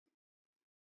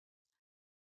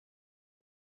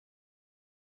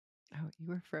out. You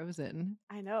were frozen.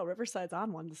 I know. Riverside's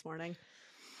on one this morning.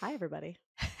 Hi, everybody.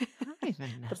 Hi, The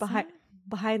Vanessa.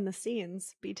 behind the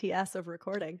scenes BTS of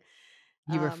recording.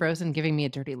 You were Um, frozen, giving me a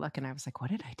dirty look, and I was like, "What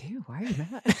did I do? Why are you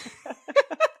mad?"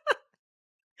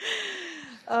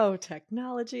 oh,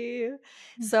 technology.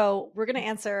 So we're going to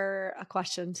answer a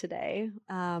question today.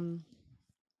 I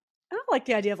don't like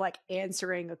the idea of like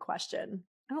answering a question.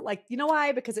 I don't like, you know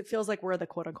why? Because it feels like we're the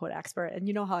quote unquote expert. And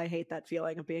you know how I hate that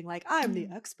feeling of being like, I'm the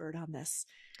expert on this.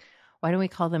 Why don't we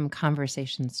call them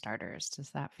conversation starters? Does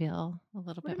that feel a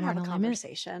little We're bit going to more have in a alignment?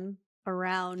 conversation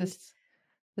around,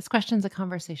 This question's a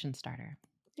conversation starter.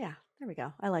 yeah, there we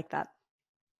go. I like that.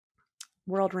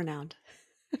 World renowned.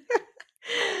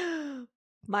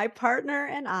 My partner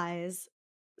and I's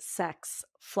sex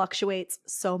fluctuates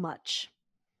so much.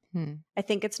 Hmm. I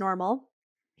think it's normal.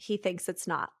 He thinks it's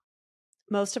not.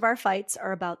 Most of our fights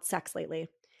are about sex lately.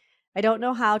 I don't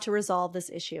know how to resolve this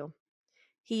issue.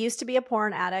 He used to be a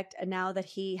porn addict, and now that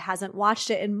he hasn't watched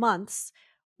it in months,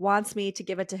 wants me to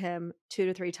give it to him 2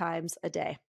 to 3 times a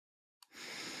day.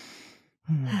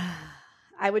 Hmm.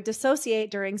 I would dissociate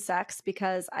during sex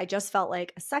because I just felt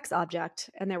like a sex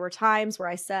object, and there were times where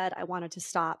I said I wanted to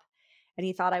stop, and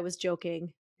he thought I was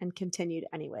joking and continued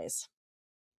anyways.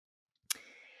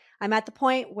 I'm at the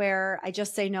point where I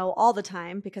just say no all the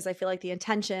time because I feel like the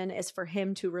intention is for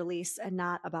him to release and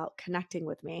not about connecting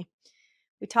with me.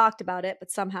 We talked about it, but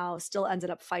somehow still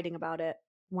ended up fighting about it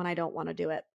when I don't want to do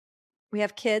it. We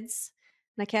have kids,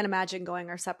 and I can't imagine going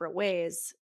our separate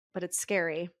ways, but it's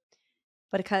scary.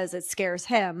 But because it scares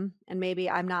him, and maybe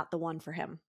I'm not the one for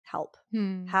him. Help.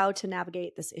 Hmm. How to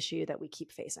navigate this issue that we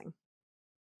keep facing.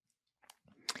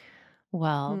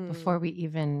 Well, Hmm. before we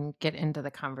even get into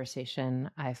the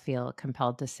conversation, I feel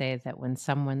compelled to say that when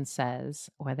someone says,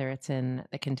 whether it's in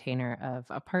the container of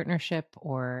a partnership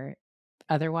or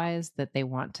otherwise, that they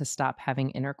want to stop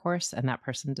having intercourse and that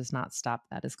person does not stop,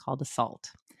 that is called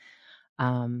assault.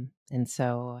 And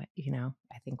so,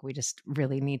 I think we just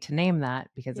really need to name that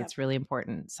because Yep. it's really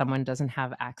important. Someone doesn't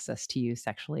have access to you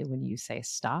sexually when you say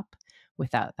stop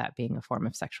without that being a form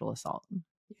of sexual assault.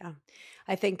 Yeah.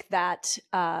 I think that,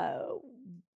 I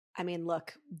mean,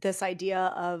 look, this idea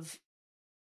of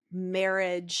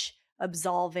marriage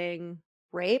absolving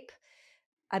rape,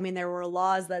 I mean, there were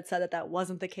laws that said that that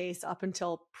wasn't the case up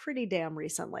until pretty damn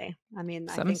recently. I mean,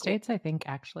 I Some think states, I think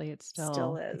actually it's still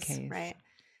still the is, case. right?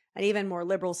 And even more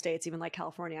liberal states, even like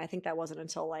California, I think that wasn't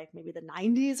until like maybe the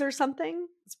 90s or something.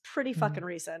 It's pretty Mm. fucking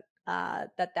recent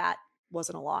that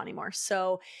wasn't a law anymore.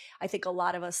 So I think a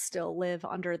lot of us still live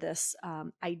under this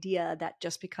idea that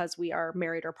just because we are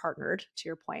married or partnered, to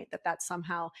your point, that that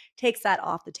somehow takes that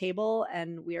off the table.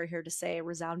 And we are here to say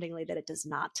resoundingly that it does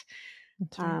not.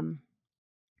 That's right. Um,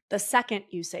 the second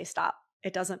you say stop,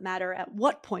 it doesn't matter at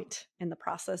what point in the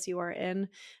process you are in.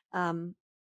 Um,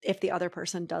 if the other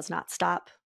person does not stop,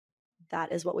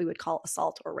 that is what we would call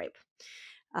assault or rape.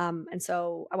 And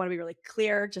so I want to be really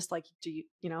clear, just like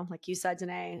like you said,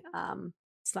 Danae,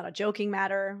 it's not a joking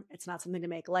matter. It's not something to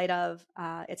make light of.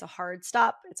 It's a hard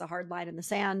stop. It's a hard line in the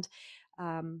sand.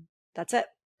 That's it.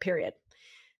 Period.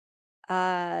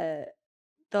 Uh,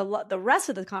 the rest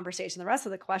of the conversation, the rest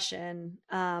of the question,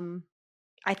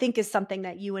 I think is something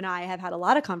that you and I have had a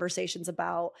lot of conversations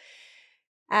about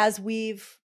as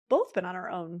we've both been on our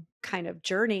own kind of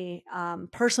journey,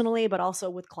 personally, but also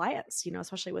with clients,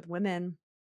 especially with women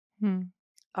Hmm.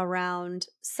 around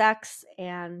sex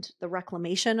and the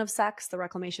reclamation of sex, the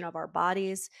reclamation of our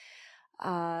bodies,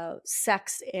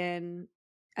 sex in,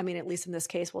 I mean, at least in this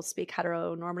case, we'll speak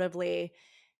heteronormatively,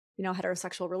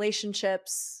 heterosexual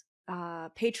relationships,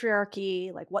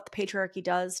 patriarchy, like what the patriarchy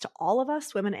does to all of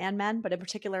us, women and men, but in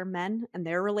particular men and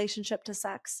their relationship to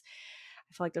sex.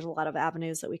 I feel like there's a lot of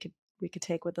avenues that we could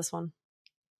take with this one.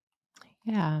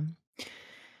 Yeah.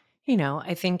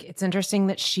 I think it's interesting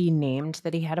that she named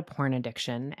that he had a porn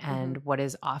addiction. Hmm. And what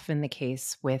is often the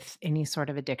case with any sort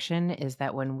of addiction is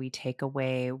that when we take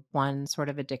away one sort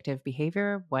of addictive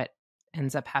behavior, what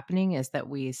ends up happening is that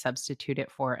we substitute it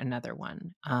for another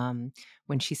one.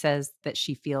 When she says that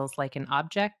she feels like an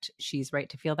object, she's right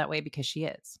to feel that way because she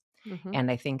is. Hmm.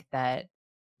 And I think that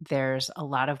there's a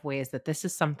lot of ways that this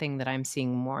is something that I'm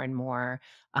seeing more and more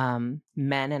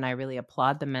men, and I really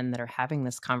applaud the men that are having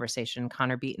this conversation.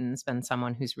 Connor Beaton's been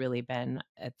someone who's really been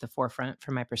at the forefront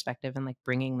from my perspective and like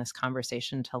bringing this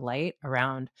conversation to light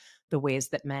around the ways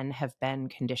that men have been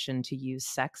conditioned to use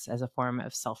sex as a form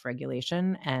of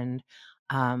self-regulation and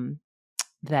um,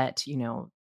 that,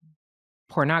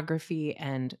 pornography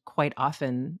and quite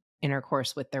often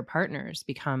intercourse with their partners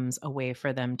becomes a way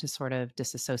for them to sort of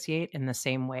disassociate in the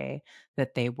same way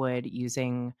that they would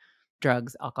using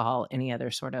drugs, alcohol, any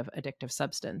other sort of addictive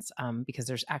substance, because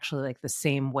there's actually like the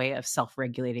same way of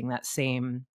self-regulating, that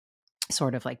same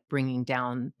sort of like bringing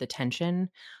down the tension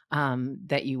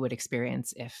that you would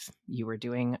experience if you were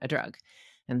doing a drug.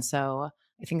 And so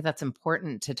I think that's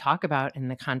important to talk about in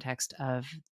the context of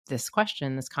this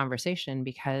question, this conversation,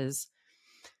 because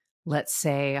let's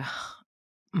say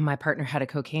my partner had a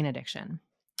cocaine addiction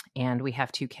and we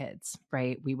have 2 kids,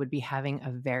 right? We would be having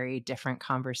a very different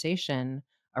conversation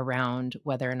around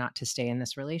whether or not to stay in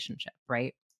this relationship,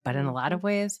 right? But in a lot Mhm. of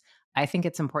ways, I think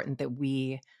it's important that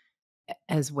we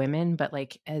as women, but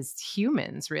like as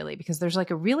humans, really, because there's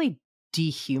like a really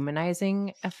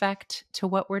dehumanizing effect to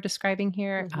what we're describing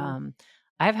here. Mhm.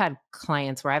 I've had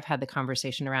clients where I've had the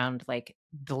conversation around like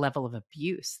the level of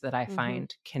abuse that I Mhm.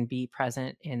 find can be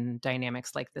present in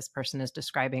dynamics like this person is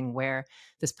describing, where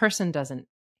this person doesn't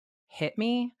hit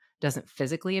me, doesn't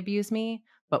physically abuse me,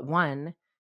 but one,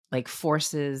 like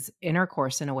forces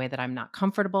intercourse in a way that I'm not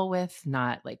comfortable with,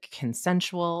 not like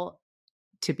consensual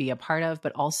to be a part of,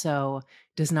 but also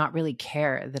does not really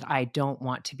care that I don't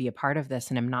want to be a part of this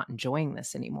and I'm not enjoying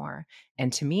this anymore.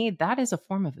 And to me, that is a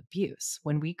form of abuse.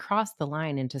 When we cross the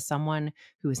line into someone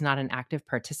who is not an active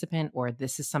participant, or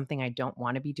this is something I don't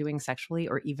want to be doing sexually,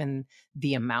 or even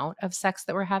the amount of sex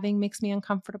that we're having makes me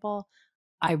uncomfortable,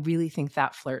 I really think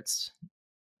that flirts,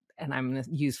 and I'm going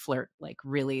to use flirt like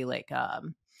really like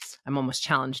I'm almost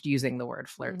challenged using the word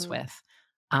flirts Mhm. with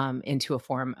into a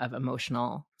form of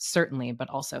emotional, certainly, but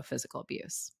also physical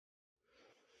abuse.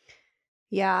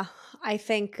 Yeah, I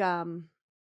think, yeah,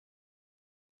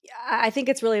 I think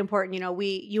it's really important.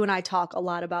 You and I talk a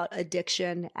lot about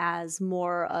addiction as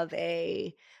more of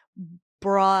a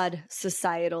broad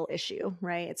societal issue,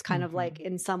 right? It's kind of like Hmm.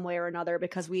 in some way or another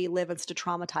because we live in such a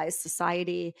traumatized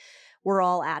society, we're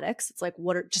all addicts. It's like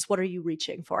what are you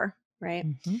reaching for, right?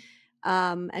 Hmm.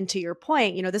 And to your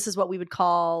point, this is what we would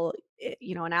call,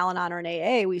 in Al Anon or an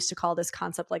AA, we used to call this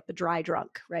concept like the dry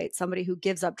drunk, right? Somebody who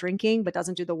gives up drinking but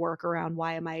doesn't do the work around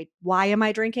why am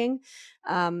I drinking?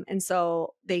 And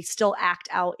so they still act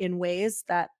out in ways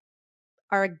that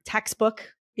are a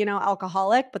textbook,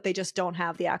 alcoholic, but they just don't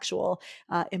have the actual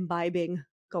imbibing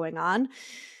going on.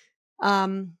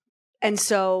 Um, and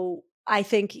so I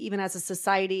think even as a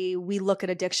society, we look at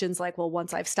addictions like, well,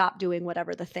 once I've stopped doing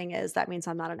whatever the thing is, that means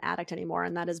I'm not an addict anymore.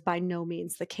 And that is by no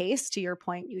means the case. To your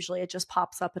point, usually it just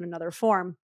pops up in another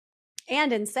form.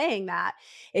 And in saying that,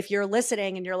 if you're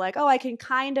listening and you're like, oh, I can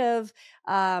kind of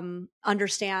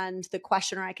understand the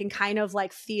question, or I can kind of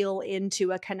like feel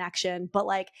into a connection, but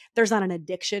like there's not an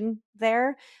addiction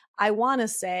there. I want to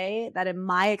say that in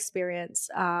my experience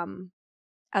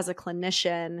as a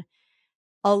clinician,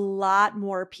 a lot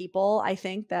more people, I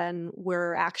think, than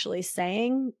we're actually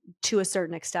saying, to a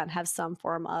certain extent, have some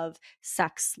form of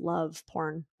sex, love,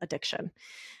 porn addiction.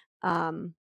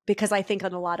 Um, because I think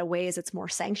in a lot of ways it's more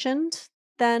sanctioned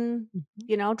than,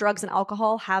 Hmm. drugs and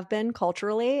alcohol have been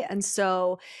culturally. And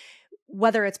so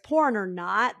whether it's porn or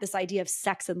not, this idea of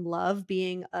sex and love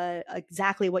being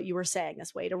exactly what you were saying,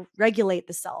 this way to regulate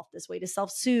the self, this way to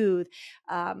self-soothe.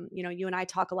 You and I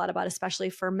talk a lot about, especially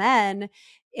for men,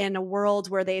 in a world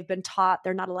where they've been taught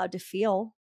they're not allowed to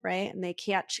feel, right? And they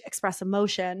can't express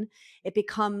emotion. It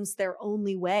becomes their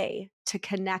only way to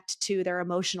connect to their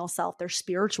emotional self, their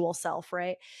spiritual self,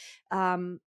 right?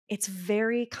 Um, it's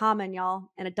very common, y'all.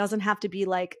 And it doesn't have to be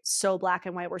like so black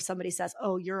and white where somebody says,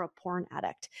 oh, you're a porn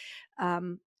addict.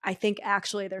 I think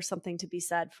actually there's something to be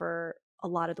said for a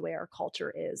lot of the way our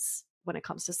culture is when it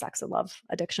comes to sex and love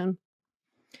addiction.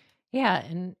 Yeah.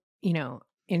 And,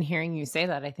 in hearing you say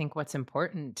that, I think what's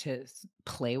important to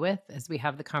play with as we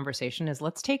have the conversation is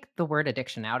let's take the word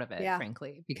addiction out of it, Yeah.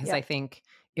 frankly, because I Yep. think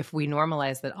if we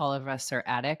normalize that all of us are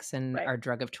addicts and Right. our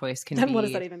drug of choice can Then what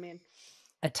does that be even mean?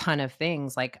 a ton of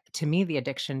things, like, to me, the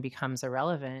addiction becomes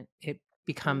irrelevant. It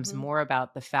becomes Mhm. more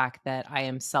about the fact that I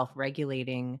am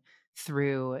self-regulating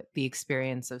through the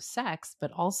experience of sex,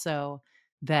 but also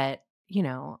that,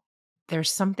 there's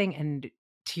something, and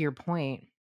to your point,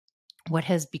 what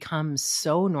has become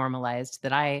so normalized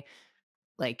that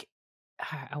like,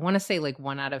 I wanna say, like,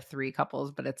 1 out of 3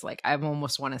 couples, but it's like, I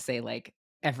almost wanna say, like,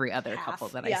 every other couple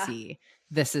Half. that I Yeah. see,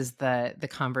 this is the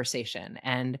conversation,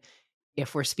 and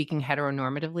if we're speaking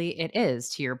heteronormatively, it is,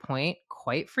 to your point,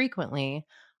 quite frequently,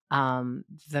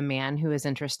 the man who is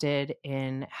interested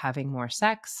in having more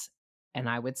sex, and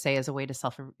I would say as a way to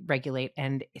self-regulate,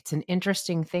 and it's an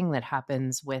interesting thing that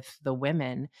happens with the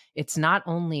women. It's not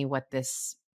only what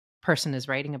this person is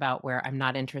writing about where I'm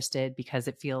not interested because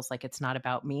it feels like it's not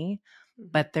about me,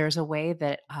 Mhm. but there's a way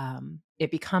that, it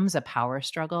becomes a power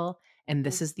struggle, and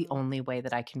this is the Mhm. only way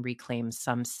that I can reclaim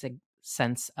some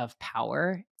sense of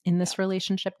power in Yeah. this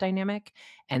relationship dynamic.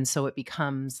 And so it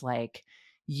becomes like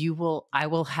I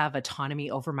will have autonomy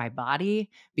over my body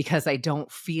because I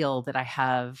don't feel that I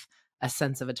have a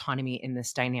sense of autonomy in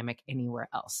this dynamic anywhere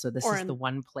else. So this Or is the in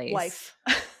one place. life.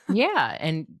 Yeah,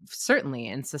 and certainly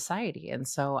in society. And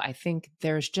so I think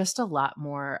there's just a lot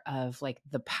more of like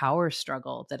the power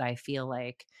struggle that I feel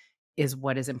like is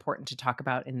what is important to talk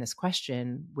about in this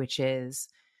question, which is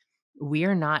we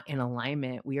are not in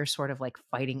alignment. We are sort of like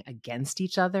fighting against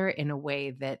each other in a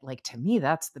way that, like, to me,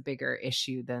 that's the bigger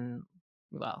issue than,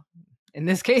 well, in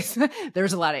this case,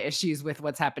 there's a lot of issues with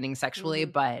what's happening sexually,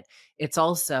 Mhm. but it's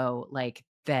also like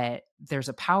that there's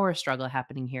a power struggle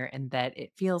happening here and that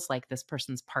it feels like this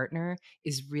person's partner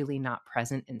is really not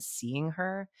present in seeing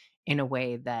her in a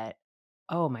way that,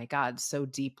 oh my God, so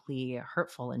deeply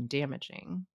hurtful and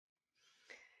damaging.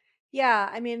 Yeah,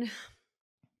 I mean,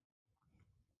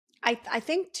 I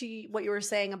think to what you were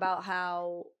saying about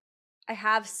how I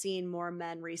have seen more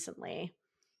men recently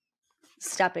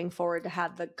stepping forward to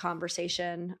have the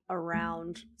conversation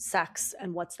around sex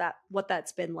and what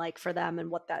that's been like for them and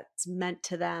what that's meant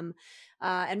to them,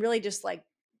 and really just like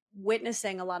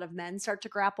witnessing a lot of men start to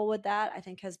grapple with that, I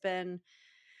think has been,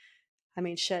 I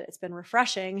mean, shit, it's been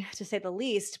refreshing to say the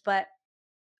least. But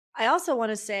I also want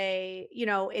to say,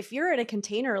 if you're in a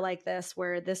container like this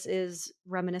where this is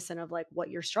reminiscent of like what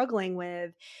you're struggling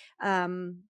with,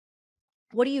 um,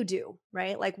 what do you do?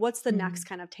 Right? Like, what's the next Mm.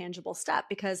 kind of tangible step?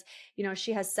 Because,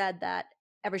 she has said that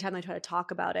every time they try to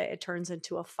talk about it, it turns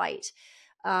into a fight.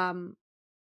 Um,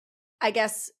 I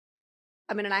guess,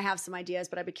 I mean, and I have some ideas,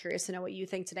 but I'd be curious to know what you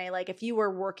think today. Like, if you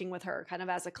were working with her kind of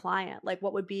as a client, like,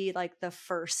 what would be like the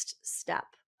first step,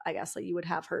 I guess, that you would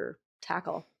have her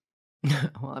tackle?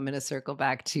 Well, I'm going to circle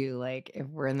back to like if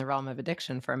we're in the realm of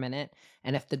addiction for a minute,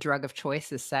 and if the drug of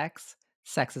choice is sex,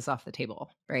 sex is off the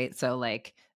table, right? So,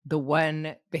 like, the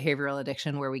one behavioral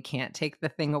addiction where we can't take the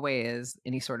thing away is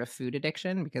any sort of food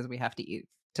addiction because we have to eat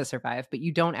to survive, but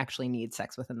you don't actually need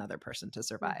sex with another person to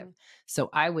survive. Hmm. So,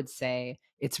 I would say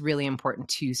it's really important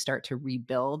to start to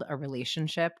rebuild a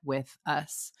relationship with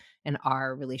us and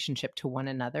our relationship to one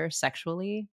another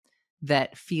sexually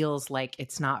that feels like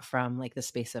it's not from like the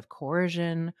space of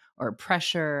coercion or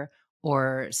pressure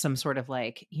or some sort of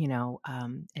like,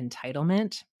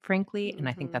 entitlement, frankly. And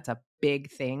I think Hmm. that's a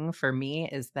big thing for me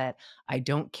is that I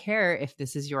don't care if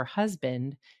this is your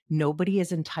husband. Nobody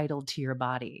is entitled to your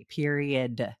body,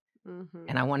 period. Hmm.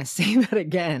 And I want to say that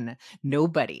again.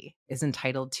 Nobody is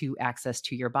entitled to access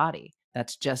to your body.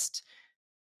 That's just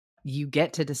you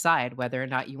get to decide whether or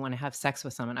not you want to have sex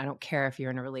with someone. I don't care if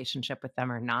you're in a relationship with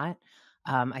them or not.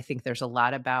 I think there's a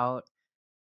lot about,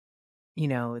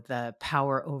 the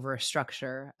power over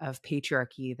structure of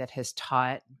patriarchy that has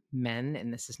taught men,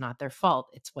 and this is not their fault,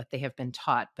 it's what they have been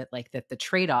taught, but like that the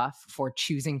trade off for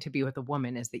choosing to be with a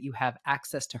woman is that you have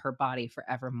access to her body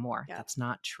forevermore. Yeah, That's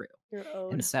not true. you're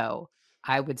And owed. so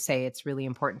I would say it's really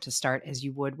important to start as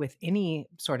you would with any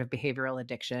sort of behavioral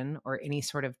addiction or any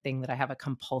sort of thing that I have a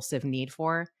compulsive need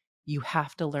for. You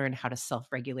have to learn how to self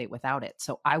regulate without it.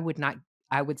 So I would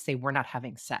say we're not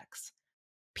having sex,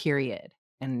 period.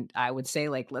 And I would say,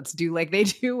 like, let's do like they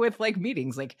do with like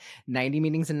meetings, like 90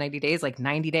 meetings in 90 days, like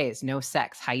 90 days, no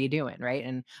sex. How you doing? Right.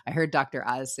 And I heard Dr.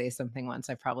 Oz say something once.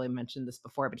 I probably mentioned this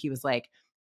before, but he was like,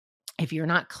 if you're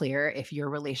not clear, if your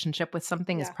relationship with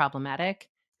something is Yeah. problematic,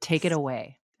 take it S-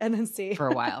 away And then see. for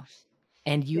a while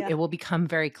and Yeah. it will become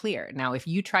very clear. Now, if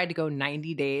you try to go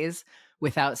 90 days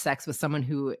without sex with someone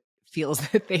who feels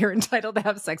that they are entitled to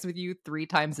have sex with you 3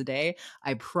 times a day,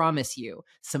 I promise you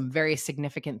some very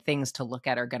significant things to look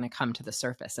at are going to come to the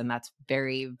surface, and that's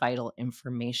very vital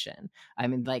information. I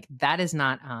mean, like, that is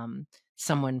not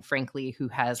someone frankly who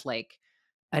has like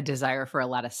a desire for a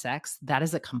lot of sex. That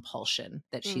is a compulsion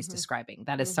that she's Hmm. describing.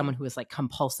 That is Hmm. someone who is like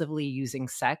compulsively using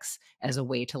sex as a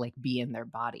way to like be in their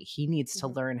body. He needs to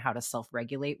Hmm. learn how to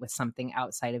self-regulate with something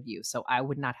outside of you. So I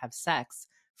would not have sex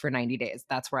for 90 days.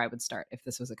 That's where I would start if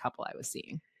this was a couple I was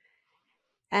seeing.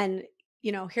 And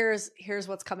here's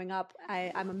what's coming up.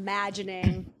 I'm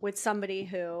imagining with somebody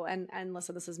who, and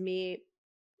listen, this is me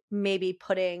maybe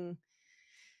putting,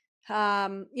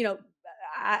 um, you know,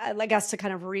 I guess to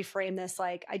kind of reframe this,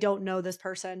 like I don't know this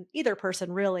person, either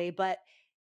person really, but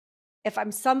if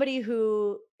I'm somebody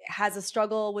who has a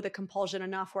struggle with a compulsion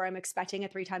enough where I'm expecting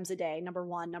it 3 times a day, number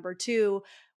 1. Number 2,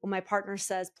 when my partner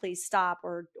says, "Please stop,"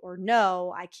 or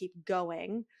 "No," I keep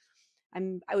going.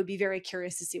 I would be very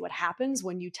curious to see what happens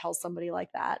when you tell somebody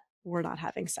like that, "We're not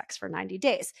having sex for 90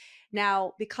 days."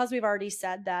 Now, because we've already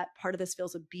said that part of this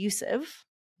feels abusive,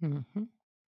 Mhm.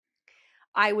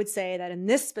 I would say that in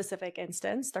this specific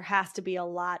instance, there has to be a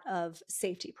lot of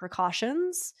safety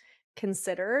precautions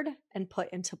considered and put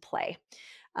into play.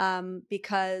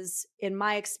 Because in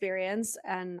my experience,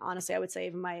 and honestly, I would say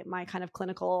even my kind of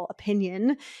clinical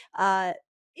opinion, uh,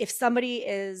 if somebody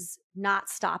is not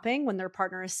stopping when their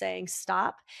partner is saying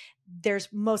stop, there's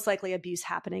most likely abuse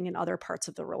happening in other parts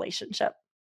of the relationship.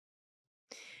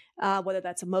 Whether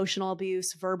that's emotional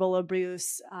abuse, verbal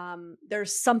abuse,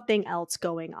 there's something else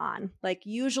going on. Like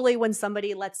usually when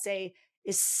somebody, let's say,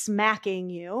 is smacking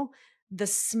you, the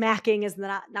smacking is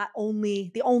not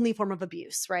only the only form of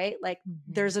abuse, right? Like Mhm.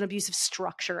 there's an abusive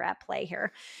structure at play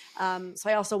here. So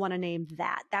I also want to name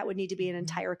that. That would need to be an Mhm.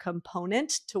 entire component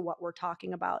to what we're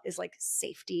talking about is like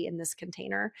safety in this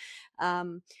container.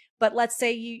 Um, but let's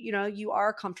say you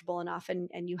are comfortable enough and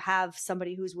you have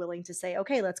somebody who's willing to say,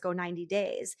 okay, let's go 90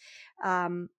 days.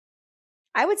 um,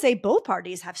 I would say both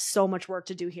parties have so much work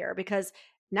to do here because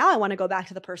now I want to go back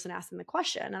to the person asking the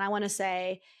question and I want to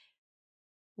say,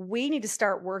 we need to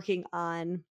start working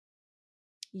on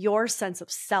your sense of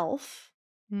self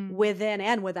Mm. within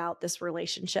and without this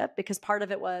relationship because part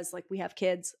of it was like, we have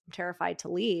kids, I'm terrified to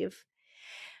leave.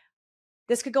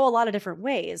 This could go a lot of different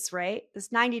ways, right?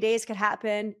 This 90 days could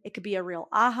happen. It could be a real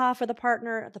aha for the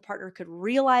partner. The partner could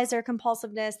realize their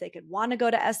compulsiveness. They could want to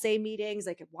go to SA meetings.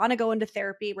 They could want to go into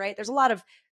therapy, right? There's a lot of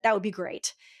that would be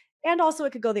great. And also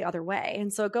it could go the other way.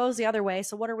 And so it goes the other way.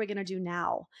 So what are we going to do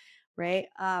now? Right.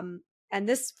 And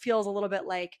this feels a little bit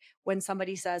like when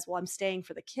somebody says, well, I'm staying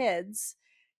for the kids.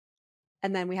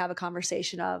 And then we have a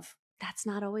conversation of that's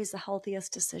not always the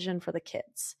healthiest decision for the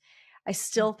kids. I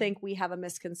still Mhm. think we have a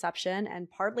misconception. And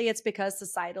partly it's because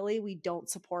societally we don't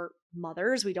support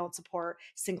mothers, we don't support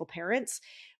single parents.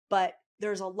 But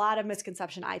there's a lot of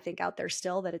misconception, I think, out there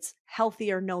still that it's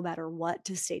healthier no matter what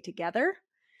to stay together.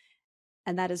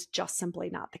 And that is just simply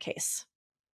not the case.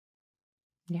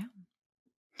 Yeah.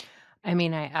 I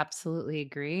mean, I absolutely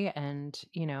agree. And,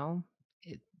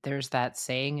 there's that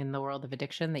saying in the world of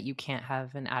addiction that you can't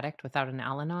have an addict without an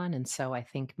Al Anon. And so I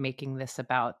think making this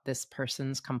about this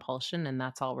person's compulsion and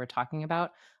that's all we're talking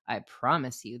about, I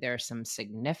promise you there are some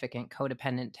significant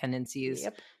codependent tendencies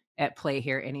Yep. at play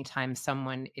here anytime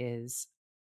someone is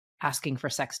asking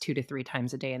for sex 2 to 3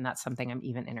 times a day. And that's something I'm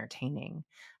even entertaining.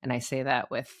 And I say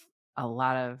that with a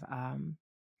lot of,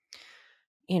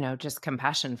 just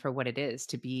compassion for what it is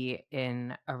to be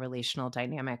in a relational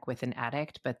dynamic with an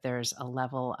addict. But there's a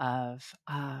level of,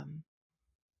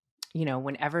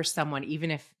 whenever someone,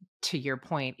 even if to your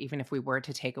point, even if we were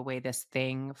to take away this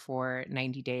thing for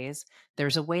 90 days,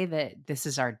 there's a way that this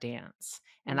is our dance.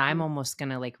 And I'm Hmm. almost going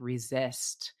to like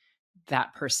resist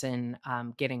that person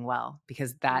getting well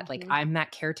because that like Hmm. I'm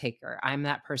that caretaker. I'm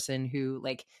that person who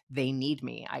like they need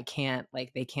me. I can't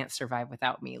like they can't survive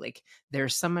without me. Like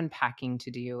there's some unpacking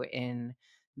to do in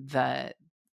the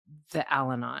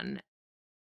Al-Anon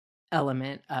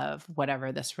element of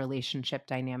whatever this relationship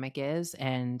dynamic is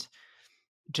and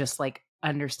just like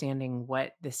understanding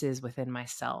what this is within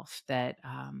myself that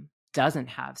doesn't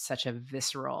have such a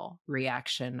visceral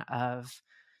reaction of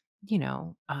you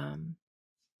know um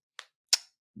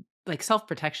like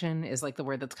self-protection is like the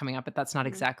word that's coming up but that's not Hmm.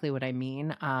 exactly what I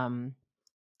mean.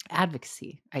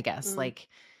 Advocacy, I guess, Hmm. like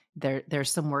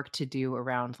there's some work to do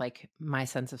around like my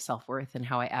sense of self-worth and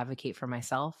how I advocate for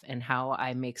myself and how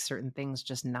I make certain things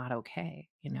just not okay.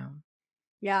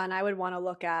 Yeah. And I would want to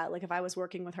look at, like, if I was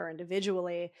working with her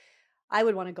individually, I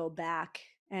would wanna go back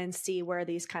and see where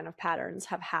these kind of patterns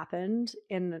have happened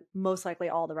in most likely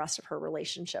all the rest of her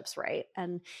relationships, right?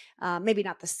 And, maybe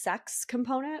not the sex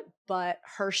component, but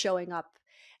her showing up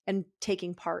and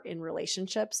taking part in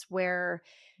relationships where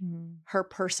Mm. her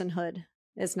personhood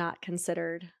is not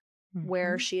considered,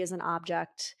 where Mhm. she is an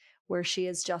object, where she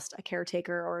is just a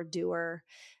caretaker or a doer,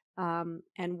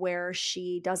 and where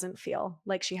she doesn't feel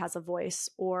like she has a voice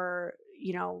or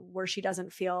where she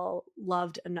doesn't feel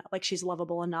loved enough, like she's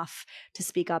lovable enough to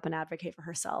speak up and advocate for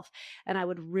herself. And I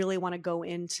would really want to go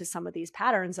into some of these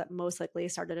patterns that most likely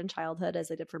started in childhood, as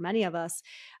they did for many of us,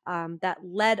 that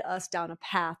led us down a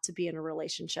path to be in a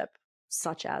relationship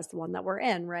such as the one that we're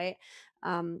in, right?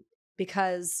 um,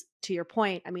 because to your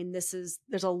point, I mean, there's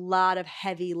a lot of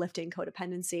heavy lifting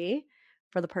codependency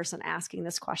for the person asking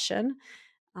this question.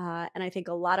 And I think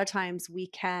a lot of times we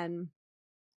can,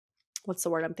 what's the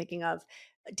word I'm thinking of?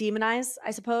 Demonize, I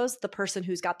suppose, the person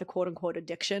who's got the quote unquote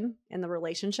addiction in the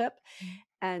relationship. Mm.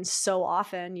 And so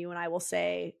often you and I will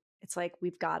say, it's like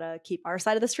we've got to keep our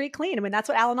side of the street clean. I mean, that's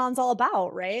what Al Anon's all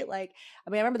about, right? Like, I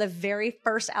mean, I remember the very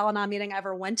first Al Anon meeting I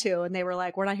ever went to, and they were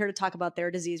like, we're not here to talk about their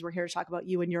disease. We're here to talk about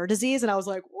you and your disease. And I was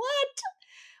like, what?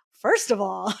 First of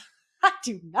all, I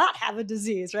do not have a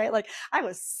disease, right? Like I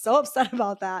was so upset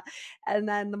about that. And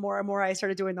then the more and more I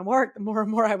started doing the work, the more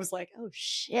and more I was like, oh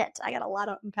shit, I got a lot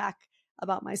to unpack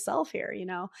about myself here, you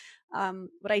know?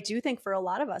 But I do think for a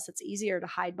lot of us, it's easier to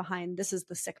hide behind this is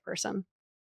the sick person.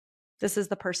 This is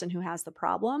the person who has the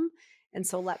problem. And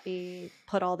so let me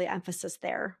put all the emphasis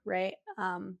there, right?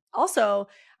 Also,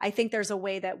 I think there's a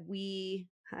way that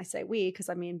I say we, because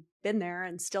I mean, been there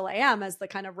and still I am as the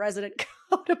kind of resident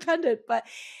codependent, but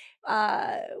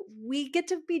uh, we get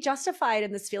to be justified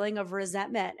in this feeling of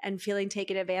resentment and feeling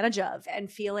taken advantage of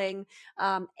and feeling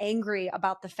angry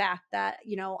about the fact that,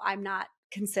 you know, I'm not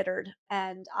considered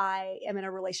and I am in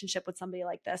a relationship with somebody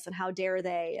like this and how dare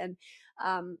they. And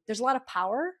there's a lot of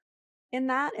power in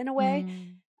that in a way.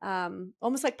 Mm.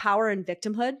 Almost like power and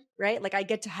victimhood, right? Like I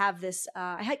get to have this,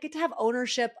 get to have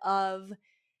ownership of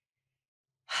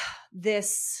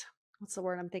this, what's the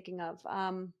word I'm thinking of?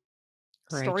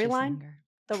 Righteous Storyline, anger.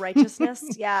 the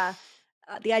righteousness. Yeah.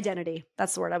 The identity.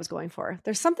 That's the word I was going for.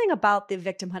 There's something about the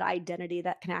victimhood identity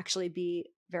that can actually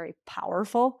be very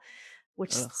powerful,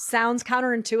 which Ugh. sounds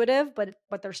counterintuitive,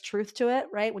 but there's truth to it,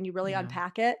 right? When you really Yeah.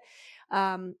 unpack it.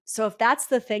 So if that's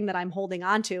the thing that I'm holding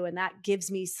on to, and that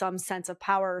gives me some sense of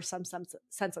power or some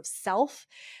sense of self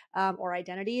or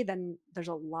identity, then there's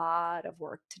a lot of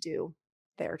work to do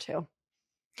there too.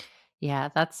 Yeah,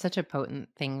 that's such a potent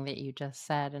thing that you just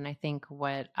said. And I think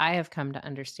what I have come to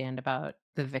understand about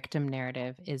the victim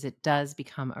narrative is it does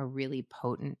become a really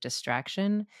potent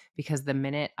distraction because the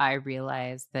minute I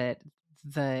realize that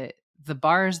the the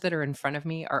bars that are in front of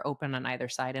me are open on either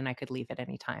side and I could leave at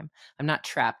any time. I'm not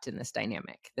trapped in this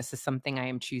dynamic. This is something I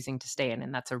am choosing to stay in.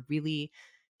 And that's a really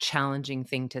challenging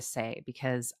thing to say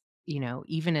because,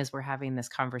 even as we're having this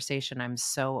conversation, I'm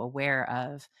so aware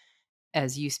of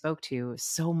as you spoke to,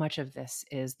 so much of this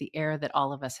is the air that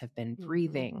all of us have been Hmm.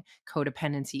 breathing.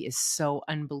 Codependency is so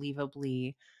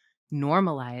unbelievably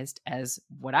normalized as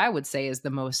what I would say is the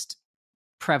most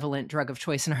prevalent drug of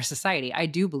choice in our society. I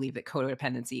do believe that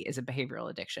codependency is a behavioral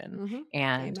addiction. Hmm.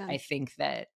 And I Amen. think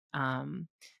that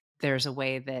there's a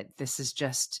way that this is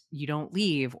just you don't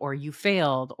leave or you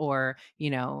failed or,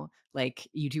 like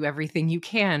you do everything you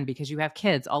can because you have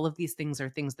kids. All of these things are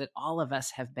things that all of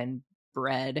us have been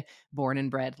born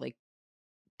and bred, like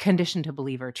conditioned to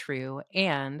believe are true.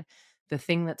 And the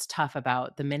thing that's tough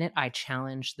about the minute I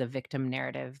challenge the victim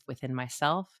narrative within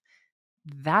myself,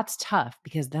 that's tough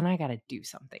because then I got to do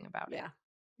something about it. Yeah.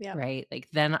 Yep. Right. Like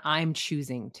then I'm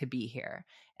choosing to be here.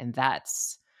 And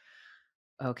that's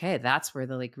okay. That's where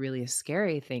the like really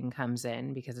scary thing comes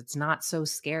in because it's not so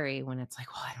scary when it's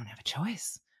like, well, I don't have a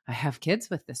choice. I have kids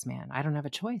with this man. I don't have a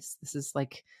choice. This is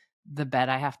like the bed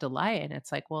I have to lie in.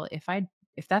 It's like, well,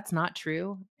 if that's not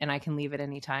true and I can leave at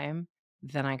any time,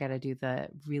 then I got to do the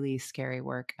really scary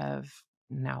work of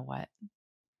now what?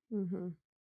 Hmm.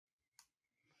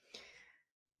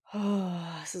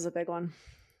 Oh, this is a big one.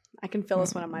 I can feel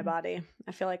this one in my Mm, body.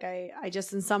 I feel like I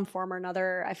just in some form or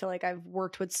another, I feel like I've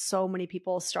worked with so many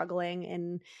people struggling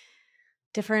in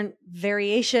different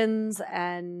variations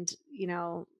and, you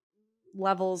know,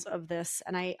 levels of this.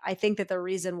 And I think that the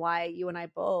reason why you and I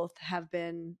both have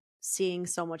been seeing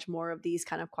so much more of these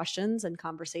kind of questions and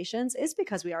conversations is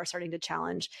because we are starting to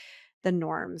challenge the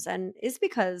norms and is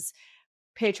because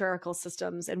patriarchal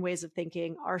systems and ways of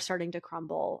thinking are starting to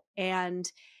crumble.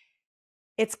 And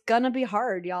it's gonna be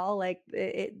hard, y'all. Like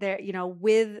there, you know,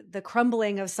 with the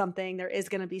crumbling of something, there is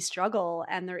gonna be struggle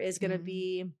and there is gonna mm,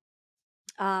 be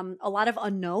a lot of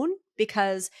unknown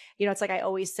because, you know, it's like I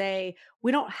always say,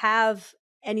 we don't have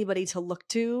anybody to look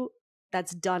to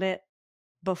that's done it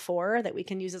before that we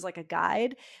can use as like a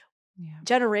guide. yeah.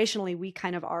 Generationally, we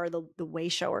kind of are the way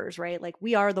showers, right? Like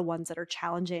we are the ones that are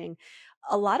challenging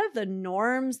a lot of the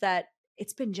norms that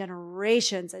it's been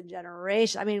generations and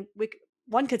generations. I mean,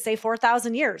 one could say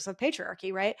 4,000 years of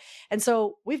patriarchy, right? And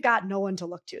so we've got no one to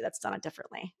look to that's done it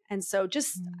differently. And so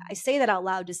just I Mm, say that out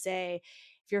loud to say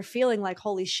if you're feeling like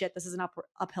holy shit, this is an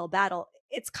uphill battle,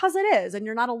 it's cuz it is and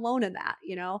you're not alone in that,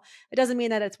 you know? It doesn't mean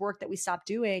that it's work that we stop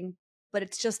doing, but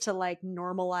it's just to like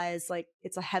normalize like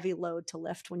it's a heavy load to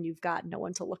lift when you've got no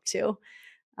one to look to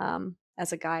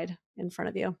as a guide in front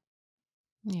of you.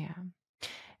 yeah.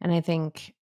 And I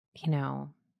think, you know,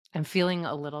 I'm feeling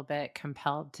a little bit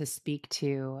compelled to speak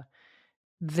to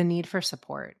the need for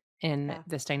support in Yeah.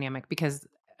 this dynamic because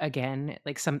again,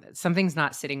 like something's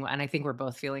not sitting well, and I think we're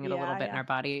both feeling it a little Yeah, bit in yeah. our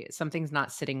body. Something's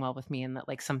not sitting well with me and that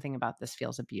like something about this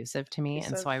feels abusive to me.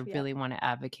 And so I Abusive, yep. really want to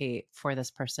advocate for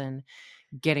this person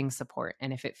getting support.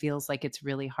 And if it feels like it's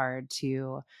really hard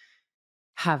to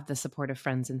have the support of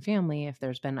friends and family, if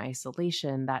there's been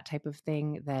isolation, that type of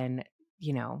thing, then,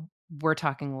 we're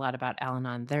talking a lot about Al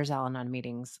Anon. There's Al Anon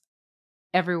meetings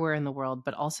everywhere in the world,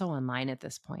 but also online at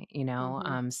this point,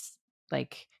 Mhm.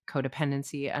 like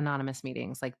codependency, anonymous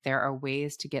meetings. Like there are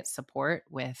ways to get support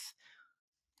with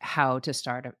how to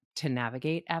to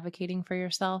navigate advocating for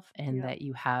yourself, and Yep. that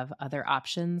you have other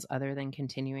options other than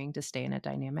continuing to stay in a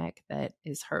dynamic that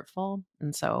is hurtful.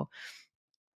 And so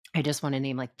I just want to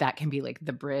name like that can be like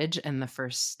the bridge and the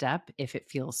first step if it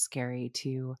feels scary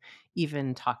to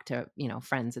even talk to,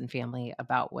 friends and family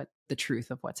about what the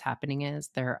truth of what's happening is.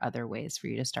 There are other ways for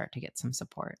you to start to get some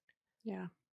support. Yeah.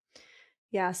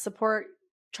 Yeah, support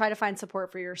try to find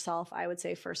support for yourself, I would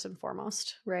say first and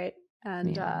foremost, right?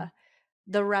 And, Yeah.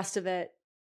 the rest of it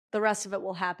the rest of it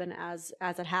will happen as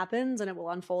it happens, and it will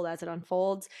unfold as it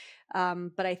unfolds,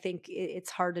 but I think it's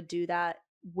hard to do that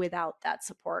without that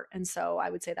support, and so I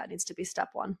would say that needs to be step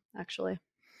 1, actually.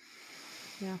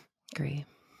 Yeah. Agree.